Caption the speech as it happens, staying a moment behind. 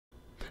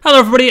Hello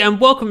everybody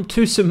and welcome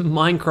to some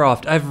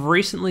Minecraft. I've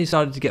recently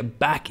started to get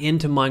back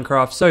into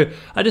Minecraft, so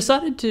I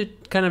decided to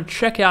kind of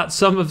check out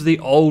some of the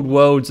old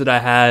worlds that I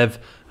have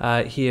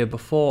here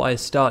before I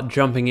start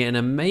jumping in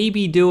and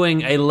maybe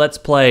doing a let's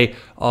play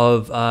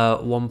of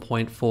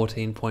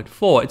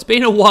 1.14.4. It's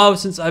been a while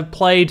since I've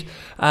played.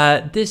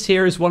 This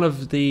here is one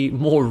of the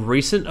more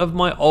recent of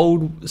my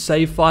old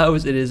save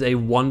files. It is a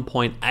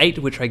 1.8,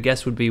 which I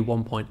guess would be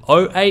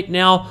 1.08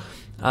 now.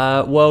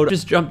 World.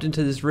 Just jumped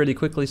into this really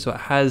quickly, so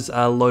it has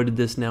loaded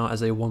this now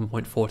as a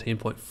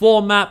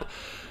 1.14.4 map.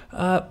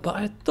 But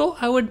I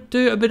thought I would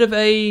do a bit of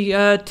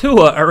a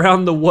tour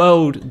around the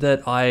world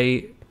that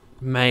I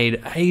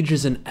made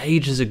ages and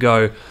ages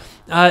ago.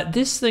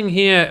 This thing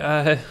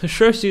here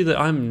shows you that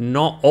I'm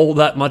not all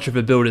that much of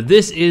a builder.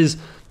 This is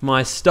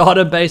my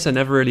starter base. I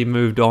never really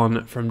moved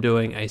on from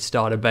doing a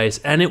starter base,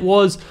 and it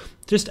was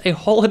just a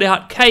hollowed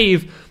out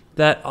cave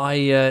that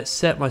I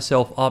set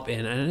myself up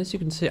in. And as you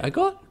can see, I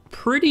got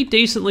pretty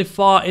decently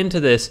far into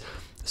this.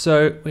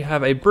 So we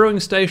have a brewing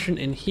station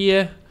in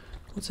here.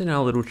 What's in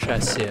our little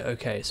chest here?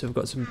 Okay, so we've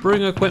got some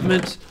brewing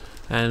equipment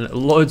and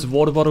loads of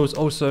water bottles.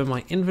 Also,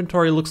 my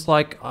inventory looks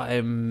like I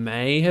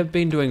may have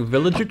been doing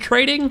villager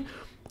trading.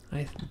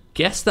 I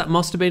guess that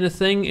must have been a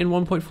thing in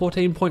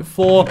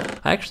 1.14.4.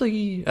 I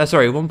actually,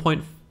 sorry,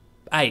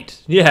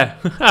 1.8. Yeah,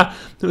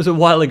 it was a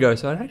while ago.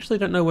 So I actually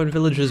don't know when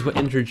villagers were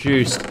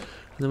introduced.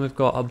 And then we've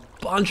got a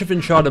bunch of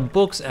enchanted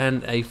books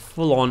and a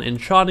full-on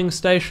enchanting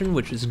station,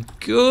 which is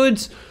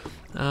good.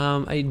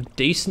 A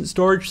decent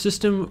storage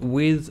system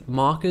with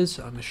markers.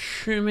 I'm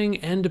assuming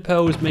ender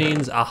pearls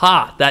means,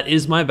 aha, that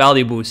is my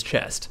valuables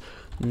chest.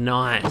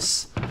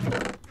 Nice.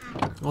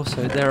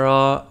 Also, there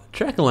are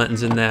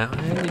jack-o'-lanterns in there.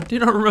 I do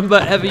not remember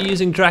ever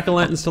using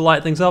jack-o'-lanterns to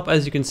light things up.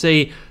 As you can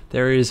see,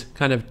 there is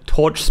kind of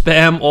torch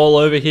spam all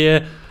over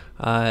here.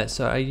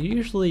 So I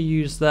usually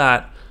use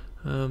that.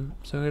 So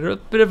we've got a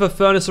bit of a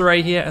furnace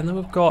array here, and then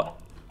we've got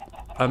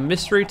a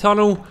mystery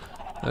tunnel.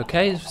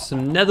 Okay,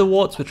 some nether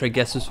warts, which I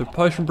guess is for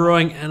potion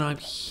brewing, and I'm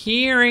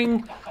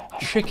hearing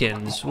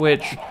chickens,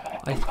 which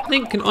I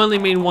think can only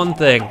mean one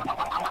thing.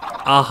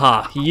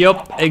 Aha,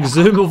 yup,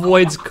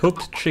 Exhumavoid's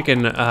cooked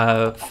chicken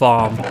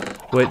farm,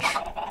 which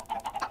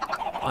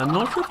I'm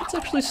not sure if it's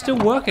actually still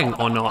working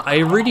or not. I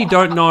really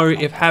don't know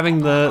if having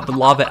the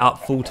lava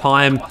out full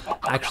time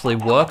actually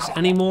works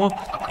anymore.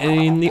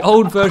 In the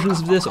old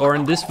versions of this, or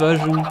in this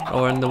version,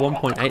 or in the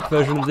 1.8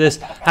 version of this,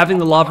 having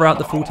the lava out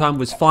the full time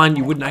was fine.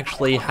 You wouldn't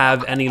actually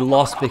have any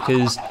loss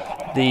because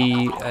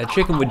the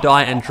chicken would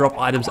die and drop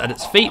items at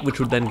its feet, which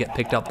would then get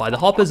picked up by the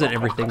hoppers and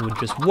everything would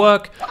just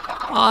work.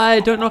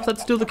 I don't know if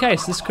that's still the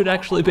case. This could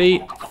actually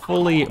be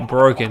fully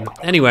broken.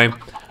 Anyway,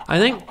 I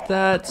think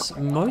that's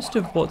most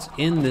of what's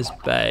in this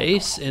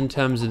base in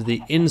terms of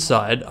the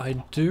inside.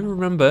 I do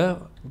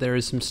remember there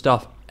is some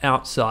stuff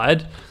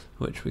outside,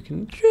 which we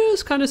can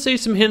just kind of see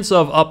some hints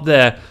of up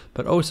there.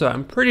 But also,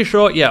 I'm pretty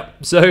sure, yeah.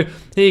 So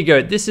here you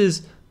go. This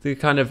is the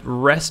kind of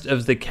rest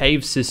of the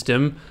cave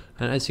system.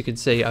 And as you can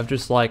see, I've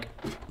just like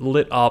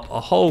lit up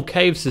a whole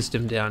cave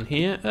system down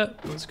here.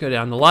 Let's go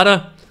down the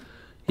ladder.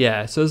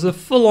 Yeah, so there's a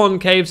full-on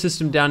cave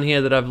system down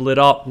here that I've lit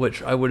up,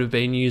 which I would have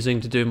been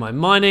using to do my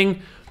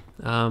mining.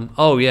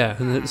 Oh yeah,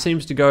 and it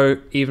seems to go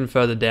even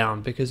further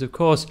down because of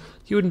course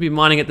you wouldn't be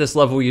mining at this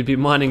level, you'd be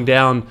mining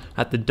down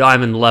at the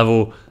diamond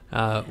level,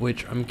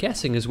 which I'm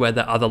guessing is where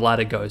that other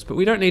ladder goes. But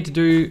we don't need to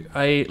do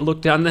a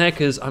look down there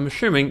because I'm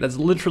assuming that's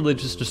literally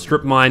just a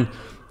strip mine,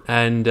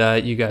 and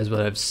you guys will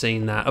have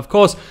seen that. Of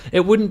course,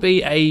 it wouldn't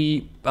be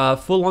a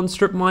full-on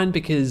strip mine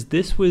because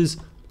this was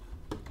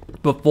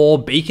before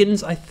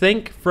beacons, I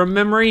think, from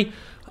memory.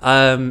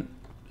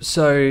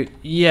 So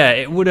yeah,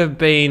 it would have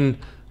been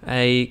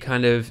a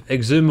kind of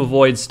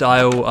Exhumavoid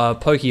style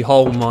pokey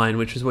hole mine,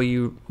 which is where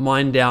you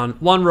mine down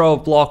one row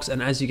of blocks,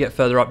 and as you get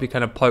further up you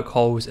kind of poke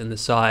holes in the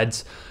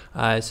sides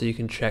so you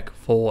can check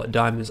for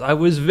diamonds. I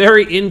was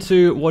very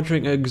into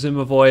watching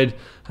Exhumavoid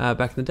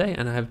back in the day,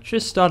 and I have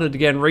just started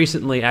again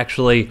recently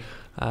actually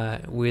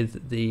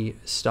with the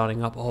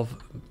starting up of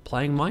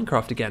playing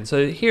Minecraft again.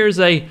 So here's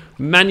a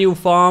manual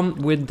farm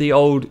with the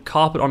old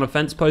carpet on a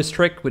fence post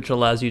trick, which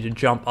allows you to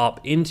jump up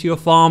into your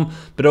farm,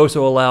 but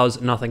also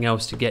allows nothing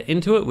else to get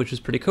into it, which is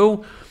pretty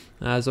cool.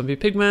 Zombie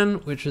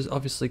pigman, which has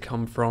obviously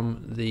come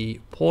from the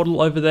portal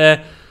over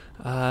there.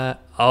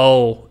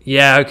 Oh,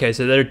 yeah, okay,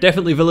 so there are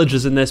definitely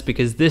villagers in this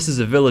because this is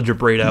a villager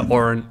breeder,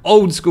 or an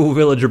old school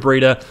villager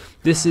breeder.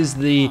 This is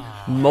the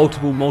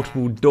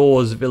multiple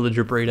doors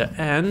villager breeder,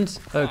 and,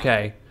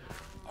 okay,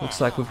 looks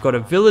like we've got a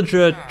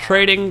villager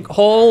trading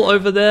hall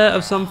over there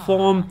of some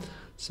form.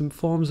 Some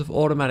forms of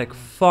automatic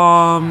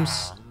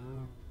farms.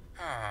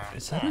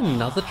 Is that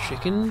another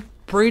chicken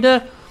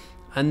breeder?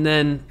 And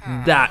then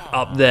that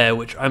up there,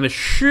 which I'm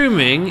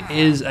assuming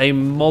is a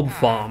mob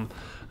farm.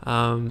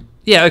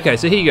 Yeah, okay,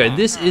 so here you go.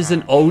 This is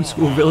an old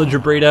school villager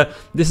breeder.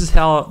 This is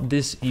how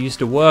this used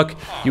to work.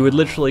 You would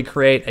literally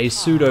create a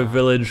pseudo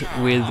village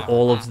with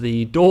all of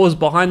the doors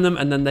behind them,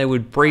 and then they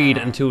would breed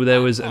until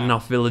there was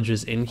enough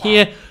villagers in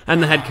here,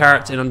 and they had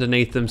carrots in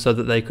underneath them so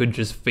that they could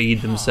just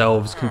feed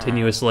themselves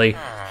continuously,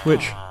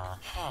 which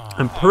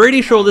I'm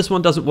pretty sure this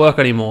one doesn't work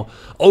anymore.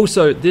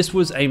 Also, this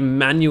was a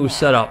manual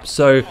setup,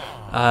 so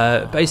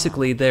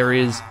basically there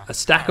is a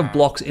stack of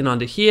blocks in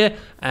under here,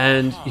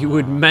 and you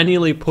would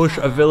manually push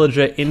a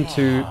villager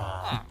into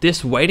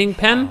this waiting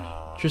pen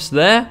just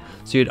there.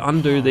 So you'd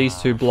undo these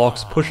 2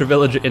 blocks, push a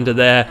villager into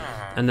there,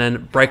 and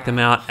then break them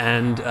out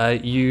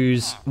and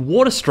use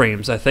water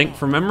streams, I think,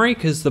 from memory,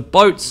 because the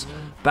boats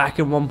back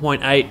in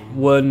 1.8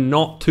 were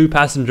not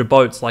 2-passenger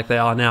boats like they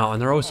are now, and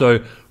they're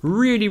also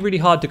really, really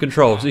hard to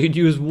control. So you'd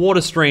use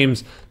water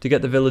streams to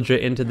get the villager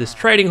into this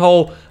trading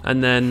hole,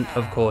 and then,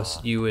 of course,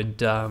 you would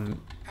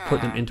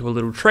put them into a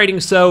little trading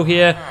cell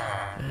here,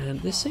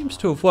 and this seems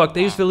to have worked.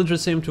 These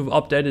villagers seem to have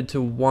updated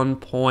to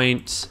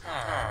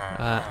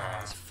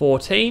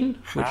 1.14,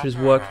 which has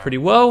worked pretty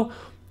well,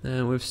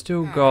 and we've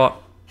still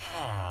got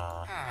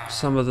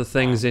some of the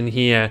things in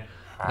here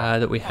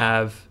that we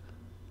have.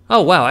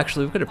 Oh wow,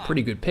 actually we've got a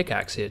pretty good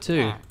pickaxe here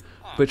too,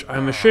 which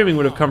I'm assuming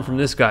would have come from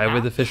this guy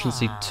with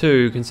efficiency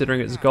 2, considering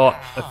it's got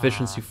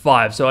efficiency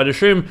 5. So I'd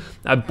assume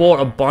I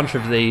bought a bunch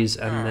of these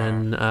and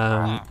then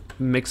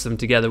mixed them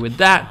together with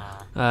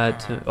that,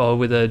 or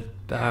with a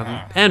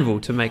anvil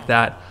to make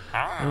that.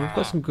 And we've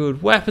got some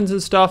good weapons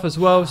and stuff as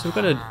well, so we've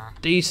got a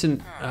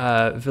decent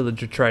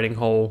villager trading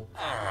hall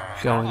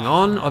going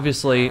on.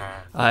 Obviously,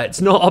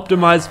 it's not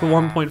optimized for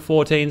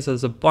 1.14, so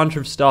there's a bunch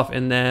of stuff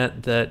in there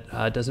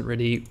that doesn't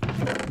really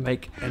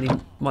make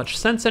much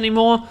sense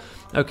anymore.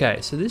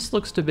 Okay, so this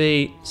looks to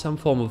be some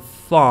form of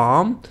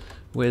farm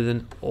with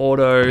an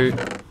auto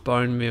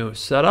bone meal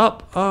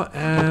setup. Oh,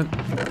 and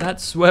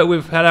that's where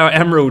we've had our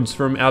emeralds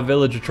from our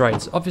villager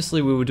trades.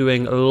 Obviously, we were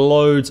doing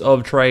loads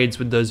of trades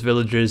with those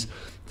villagers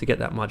to get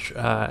that much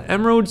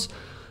emeralds.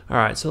 All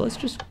right, so let's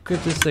just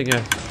give this thing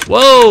a...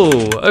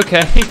 Whoa,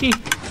 okay.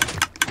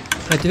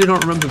 I do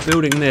not remember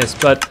building this,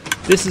 but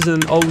this is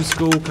an old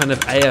school kind of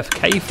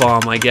AFK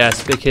farm, I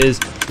guess, because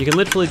you can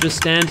literally just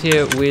stand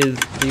here with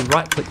the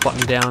right-click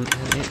button down,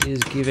 and it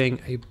is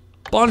giving a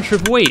bunch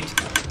of wheat.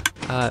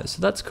 So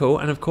that's cool,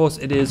 and of course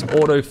it is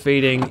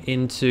auto-feeding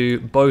into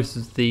both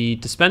of the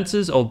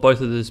dispensers, or both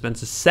of the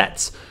dispenser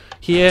sets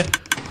here.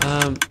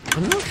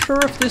 I'm not sure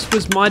if this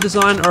was my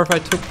design or if I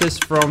took this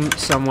from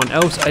someone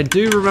else. I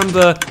do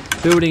remember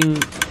building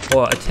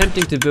or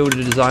attempting to build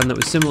a design that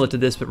was similar to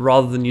this, but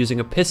rather than using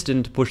a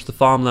piston to push the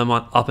farm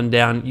lemon up and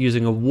down,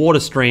 using a water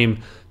stream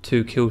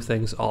to kill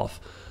things off.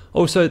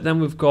 Also,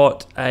 then we've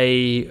got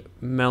a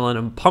melon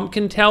and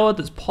pumpkin tower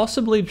that's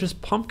possibly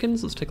just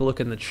pumpkins. Let's take a look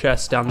in the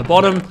chest down the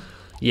bottom.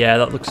 Yeah,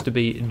 that looks to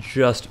be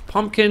just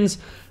pumpkins.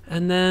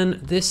 And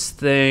then this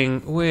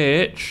thing,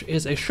 which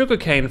is a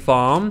sugarcane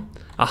farm.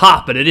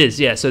 Aha, but it is,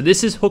 yeah. So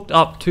this is hooked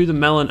up to the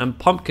melon and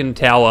pumpkin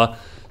tower.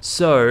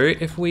 So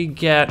if we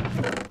get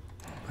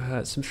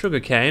some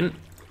sugarcane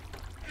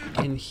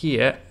in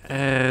here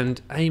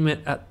and aim it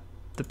at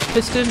the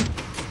piston.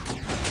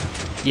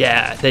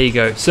 Yeah, there you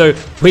go. So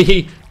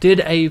we did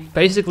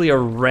basically a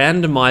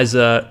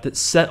randomizer that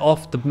set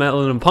off the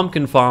melon and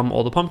pumpkin farm,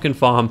 or the pumpkin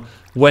farm,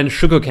 when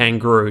sugarcane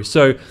grew.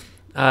 So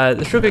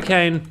the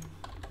sugarcane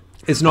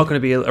is not going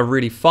to be a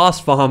really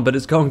fast farm, but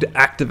it's going to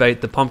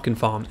activate the pumpkin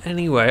farm.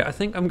 Anyway, I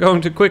think I'm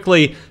going to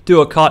quickly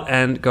do a cut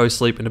and go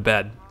sleep in a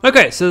bed.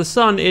 Okay, so the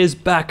sun is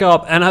back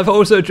up, and I've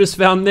also just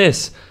found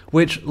this,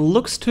 which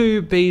looks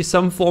to be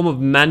some form of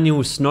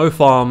manual snow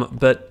farm,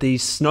 but the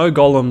snow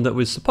golem that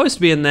was supposed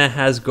to be in there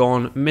has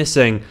gone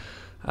missing.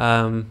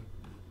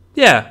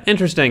 Yeah,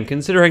 interesting,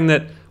 considering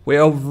that we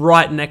are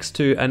right next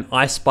to an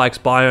ice spikes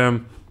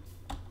biome.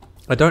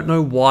 I don't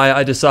know why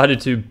I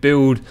decided to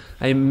build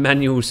a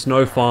manual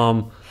snow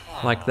farm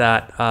like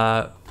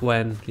that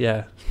when,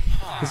 yeah,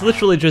 there's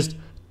literally just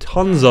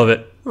tons of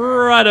it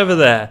right over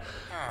there.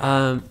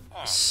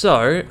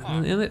 So,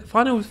 the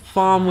final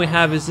farm we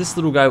have is this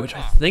little guy, which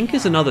I think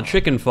is another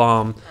chicken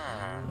farm.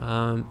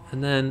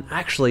 And then,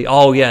 actually,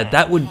 oh yeah,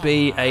 that would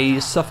be a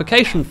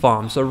suffocation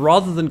farm. So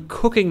rather than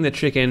cooking the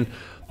chicken,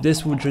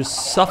 this would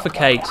just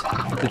suffocate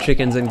the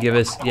chickens and give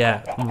us,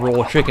 yeah,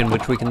 raw chicken,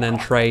 which we can then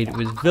trade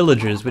with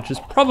villagers, which is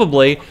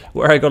probably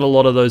where I got a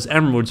lot of those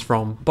emeralds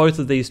from. Both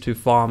of these two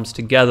farms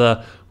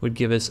together would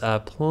give us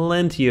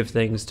plenty of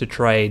things to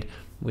trade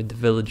with the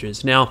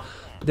villagers. Now,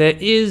 there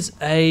is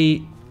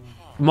a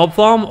mob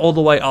farm all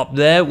the way up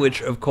there,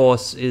 which of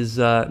course is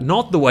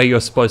not the way you're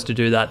supposed to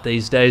do that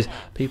these days.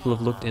 People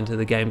have looked into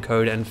the game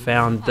code and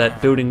found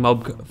that building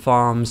mob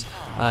farms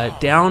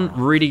down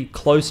really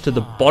close to the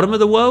bottom of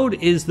the world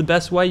is the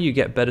best way. You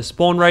get better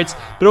spawn rates,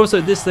 but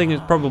also this thing is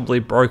probably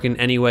broken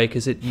anyway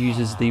because it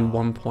uses the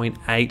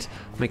 1.8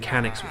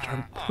 mechanics, which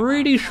I'm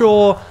pretty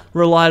sure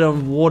relied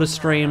on water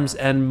streams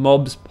and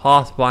mobs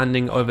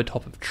pathfinding over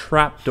top of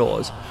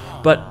trapdoors.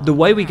 But the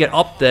way we get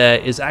up there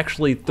is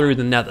actually through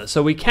the nether.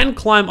 So we can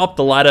climb up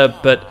the ladder,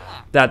 but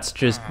that's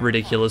just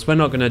ridiculous. We're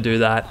not going to do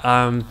that.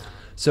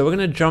 So we're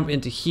going to jump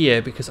into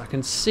here because I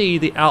can see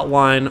the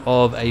outline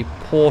of a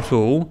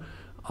portal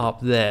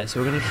up there. So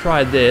we're going to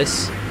try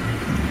this.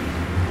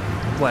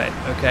 Wait,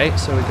 okay,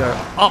 so we go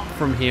up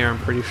from here, I'm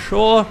pretty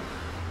sure.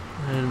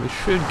 And we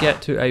should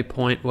get to a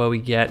point where we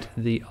get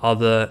the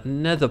other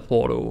nether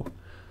portal.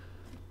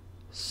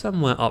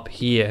 somewhere up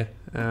here.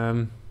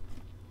 All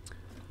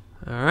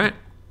right.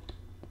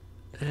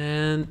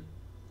 And,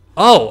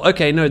 oh,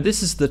 okay, no,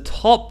 this is the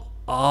top.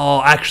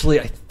 Oh, actually,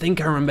 I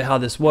think I remember how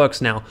this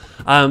works now.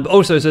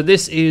 Also, so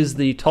this is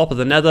the top of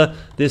the nether.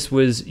 This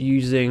was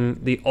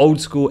using the old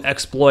school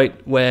exploit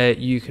where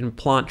you can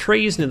plant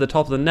trees near the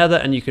top of the nether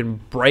and you can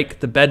break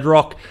the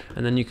bedrock,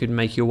 and then you can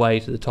make your way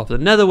to the top of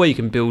the nether where you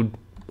can build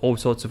all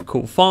sorts of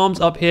cool farms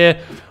up here.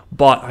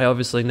 But I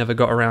obviously never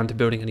got around to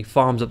building any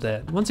farms up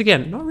there. Once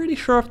again, not really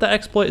sure if that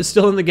exploit is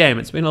still in the game.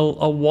 It's been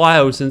a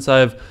while since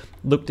I've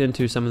looked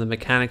into some of the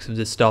mechanics of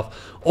this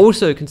stuff.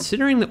 Also,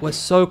 considering that we're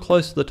so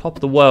close to the top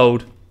of the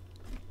world,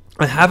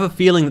 I have a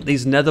feeling that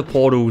these nether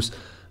portals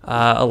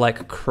are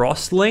like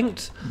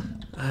cross-linked,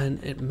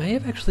 and it may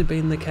have actually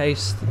been the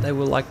case that they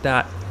were like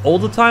that all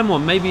the time, or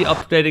maybe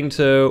updating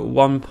to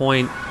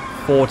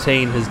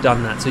 1.14 has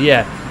done that. So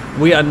yeah,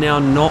 we are now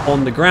not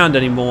on the ground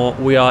anymore,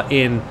 we are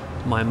in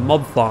my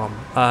mob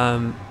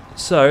farm.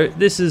 So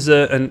this is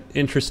an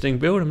interesting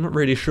build. I'm not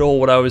really sure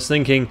what I was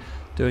thinking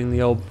doing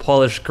the old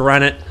polished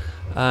granite.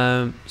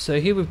 So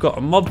here we've got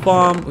a mob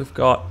farm, we've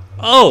got,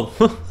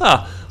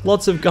 oh,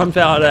 lots of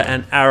gunpowder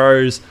and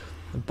arrows,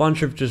 a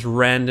bunch of just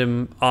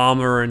random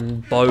armor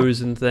and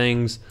bows and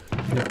things.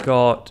 We've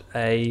got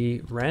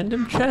a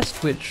random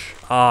chest, which,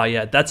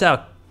 yeah, that's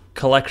our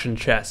collection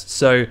chest.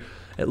 So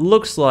it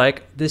looks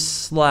like this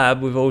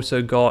slab we've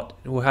also got,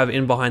 we'll have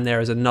in behind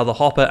there is another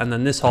hopper, and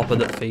then this hopper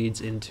that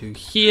feeds into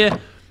here.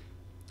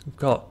 We've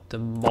got the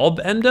mob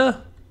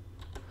ender.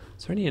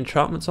 Is there any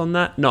enchantments on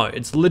that? No,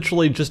 it's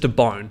literally just a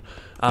bone.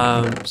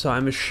 So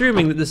I'm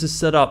assuming that this is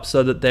set up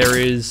so that there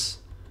is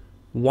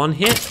one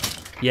hit.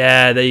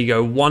 Yeah, there you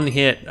go. One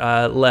hit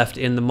left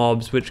in the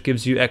mobs, which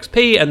gives you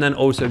XP and then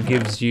also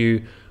gives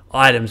you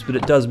items. But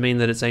it does mean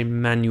that it's a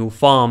manual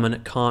farm and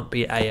it can't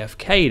be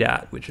AFK'd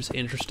at, which is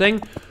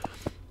interesting.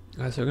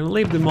 So we're going to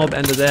leave the mob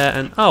ender there.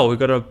 And oh, we've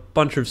got a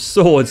bunch of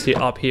swords here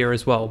up here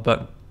as well.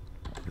 But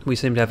we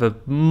seem to have a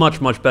much,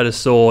 much better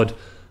sword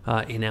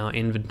in our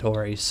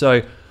inventory.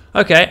 So,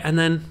 okay, and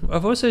then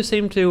I've also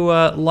seemed to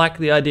like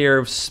the idea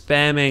of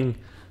spamming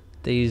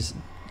these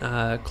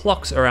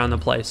clocks around the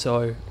place.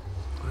 So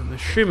I'm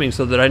assuming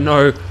so that I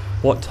know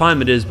what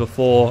time it is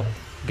before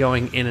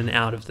going in and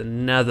out of the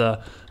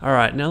nether.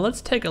 Alright, now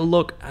let's take a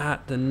look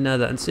at the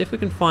nether and see if we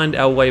can find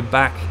our way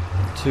back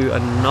to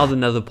another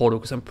nether portal,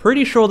 because I'm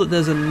pretty sure that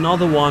there's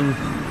another one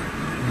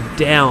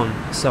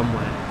down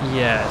somewhere.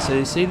 Yeah, so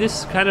you see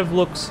this kind of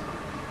looks,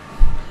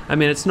 I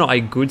mean, it's not a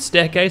good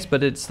staircase,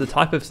 but it's the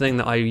type of thing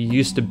that I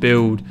used to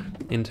build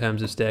in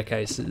terms of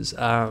staircases.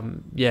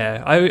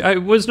 Yeah, I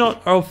was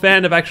not a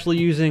fan of actually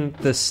using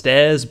the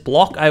stairs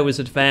block. I was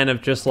a fan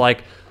of just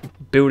like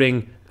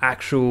building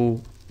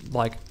actual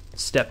like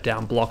step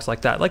down blocks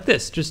like that, like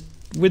this, just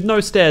with no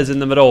stairs in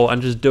them at all,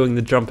 and just doing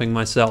the jumping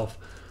myself.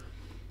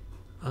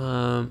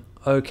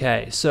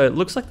 Okay, so it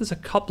looks like there's a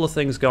couple of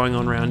things going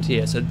on around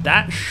here. So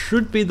that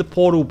should be the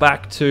portal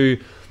back to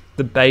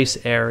the base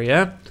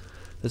area.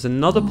 There's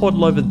another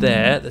portal over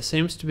there. There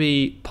seems to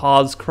be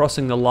paths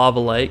crossing the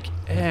lava lake.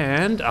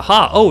 And,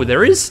 aha, oh,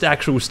 there is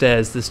actual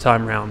stairs this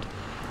time round.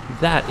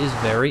 That is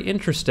very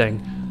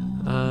interesting.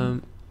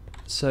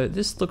 So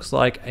this looks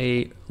like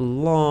a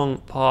long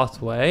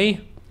pathway.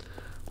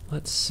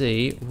 Let's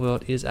see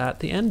what is at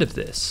the end of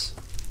this.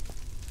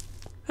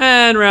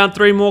 And around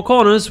 3 more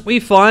corners, we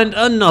find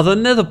another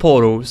nether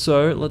portal.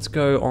 So let's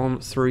go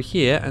on through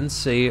here and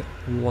see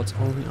what's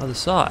on the other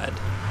side.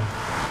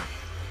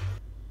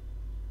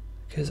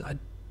 Because I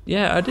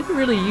didn't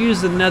really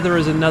use the nether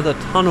as another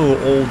tunnel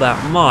all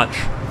that much.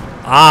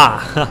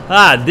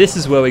 Ah, this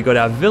is where we got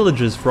our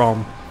villagers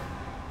from.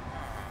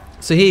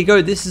 So here you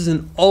go, this is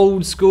an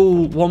old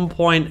school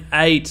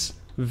 1.8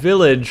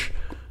 village,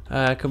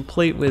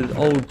 complete with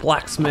old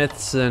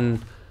blacksmiths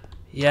and,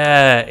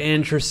 yeah,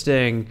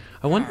 interesting.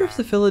 I wonder if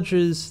the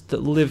villagers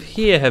that live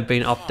here have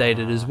been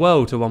updated as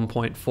well to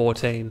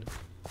 1.14.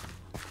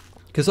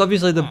 Because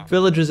obviously the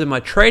villagers in my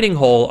trading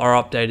hall are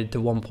updated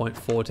to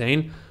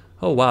 1.14.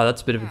 Oh wow,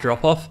 that's a bit of a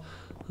drop off.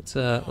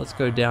 Let's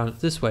go down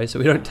this way so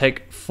we don't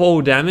take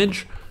full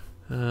damage.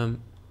 I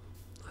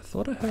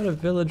thought I heard a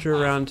villager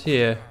around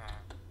here.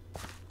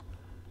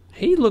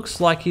 He looks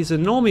like he's a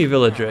normie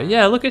villager.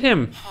 Yeah, look at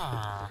him.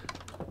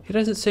 He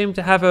doesn't seem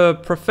to have a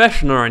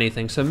profession or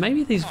anything, so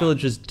maybe these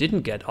villagers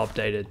didn't get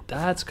updated.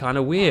 That's kind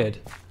of weird.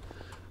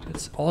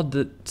 It's odd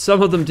that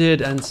some of them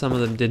did and some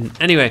of them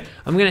didn't. Anyway,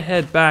 I'm gonna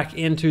head back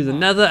into the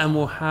nether and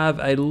we'll have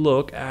a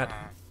look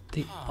at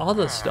the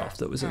other stuff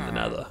that was in the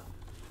nether.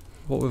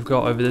 What we've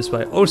got over this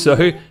way.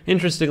 Also,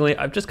 interestingly,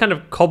 I've just kind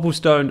of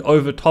cobblestoned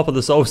over top of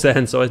the soul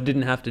sand so I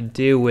didn't have to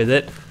deal with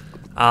it.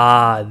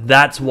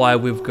 That's why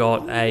we've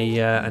got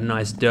a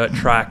nice dirt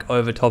track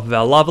over top of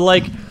our lava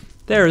lake.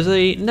 There is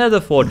a nether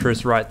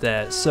fortress right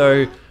there.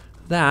 So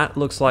that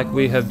looks like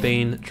we have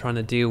been trying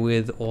to deal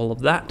with all of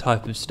that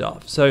type of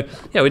stuff. So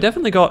yeah, we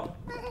definitely got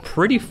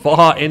pretty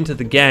far into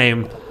the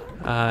game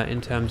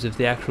in terms of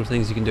the actual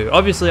things you can do.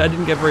 Obviously, I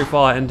didn't get very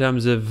far in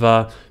terms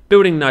of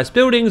building nice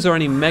buildings or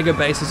any mega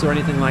bases or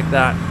anything like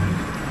that.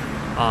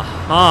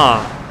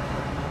 Aha!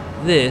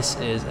 this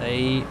is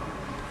a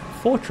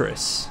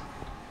fortress.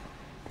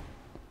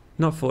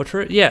 Not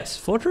fortress? Yes,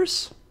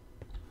 fortress?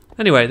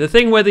 Anyway, the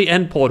thing where the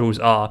end portals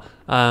are.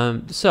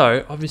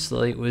 So,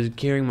 obviously, was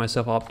gearing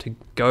myself up to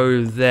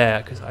go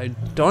there, because I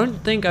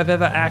don't think I've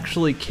ever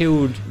actually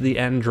killed the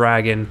end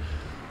dragon.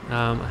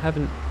 I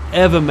haven't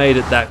ever made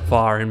it that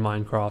far in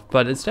Minecraft,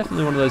 but it's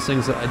definitely one of those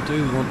things that I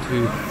do want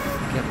to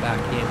get back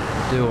in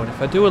and do. And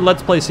if I do a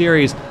Let's Play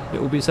series,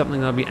 it will be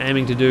something that I'll be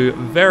aiming to do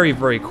very,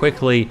 very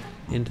quickly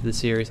into the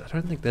series. I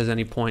don't think there's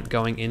any point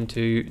going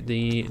into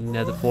the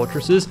nether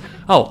fortresses.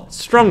 Oh,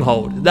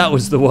 stronghold. That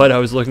was the word I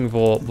was looking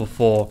for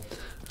before.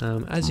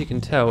 As you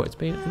can tell, it's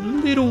been a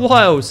little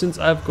while since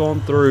I've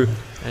gone through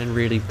and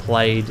really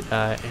played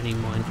any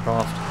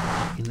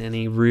Minecraft in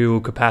any real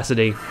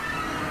capacity.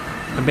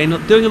 I've been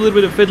doing a little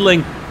bit of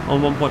fiddling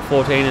on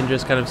 1.14 and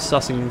just kind of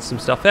sussing some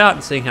stuff out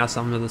and seeing how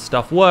some of the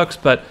stuff works,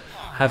 but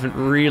haven't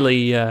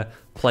really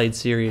played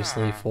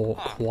seriously for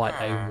quite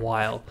a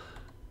while.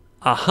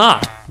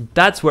 Aha!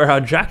 That's where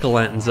our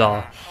jack-o'-lanterns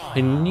are.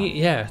 I knew,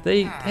 yeah, there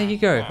you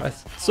go. I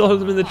saw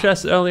them in the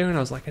chest earlier and I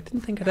was like, I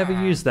didn't think I'd ever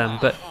use them,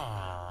 but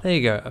there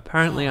you go.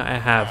 Apparently I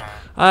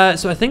have.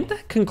 So I think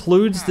that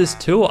concludes this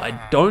tour.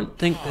 I don't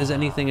think there's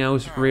anything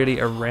else really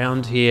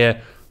around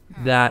here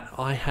that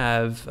I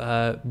have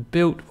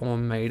built or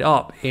made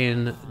up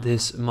in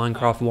this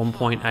Minecraft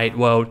 1.8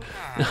 world.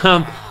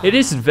 It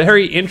is a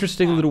very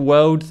interesting little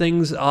world.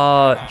 Things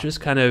are just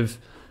kind of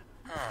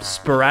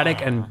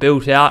sporadic and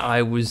built out.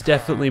 I was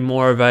definitely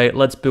more of a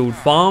let's build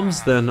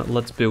farms than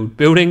let's build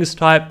buildings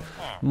type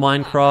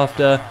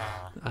Minecrafter.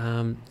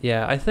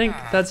 Yeah, I think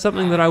that's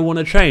something that I want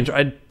to change.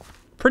 I'm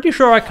pretty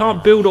sure I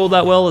can't build all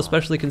that well,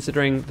 especially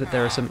considering that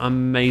there are some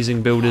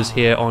amazing builders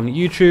here on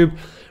YouTube.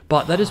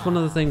 But that is one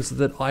of the things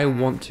that I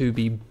want to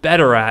be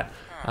better at.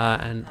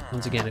 And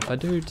once again, if I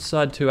do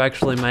decide to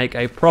actually make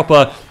a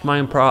proper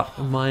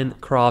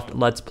Minecraft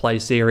Let's Play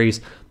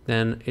series,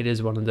 then it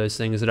is one of those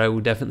things that I will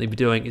definitely be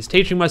doing, is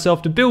teaching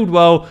myself to build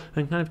well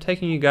and kind of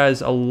taking you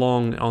guys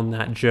along on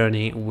that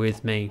journey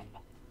with me.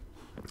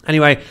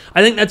 Anyway,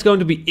 I think that's going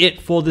to be it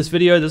for this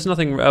video. There's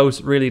nothing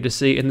else really to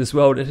see in this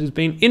world. It has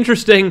been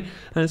interesting,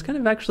 and it's kind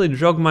of actually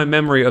jogged my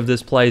memory of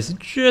this place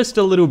just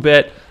a little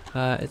bit.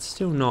 It's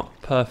still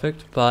not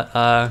perfect, but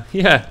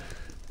yeah,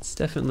 it's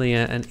definitely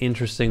an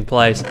interesting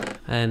place.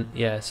 And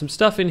yeah, some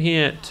stuff in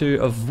here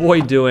to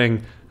avoid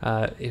doing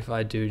if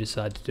I do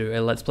decide to do a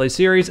Let's Play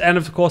series, and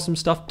of course some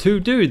stuff to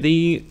do.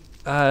 The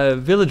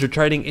villager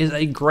trading is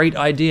a great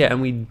idea, and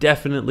we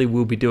definitely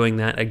will be doing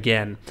that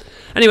again.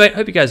 Anyway,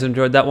 hope you guys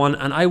enjoyed that one,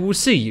 and I will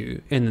see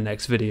you in the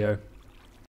next video.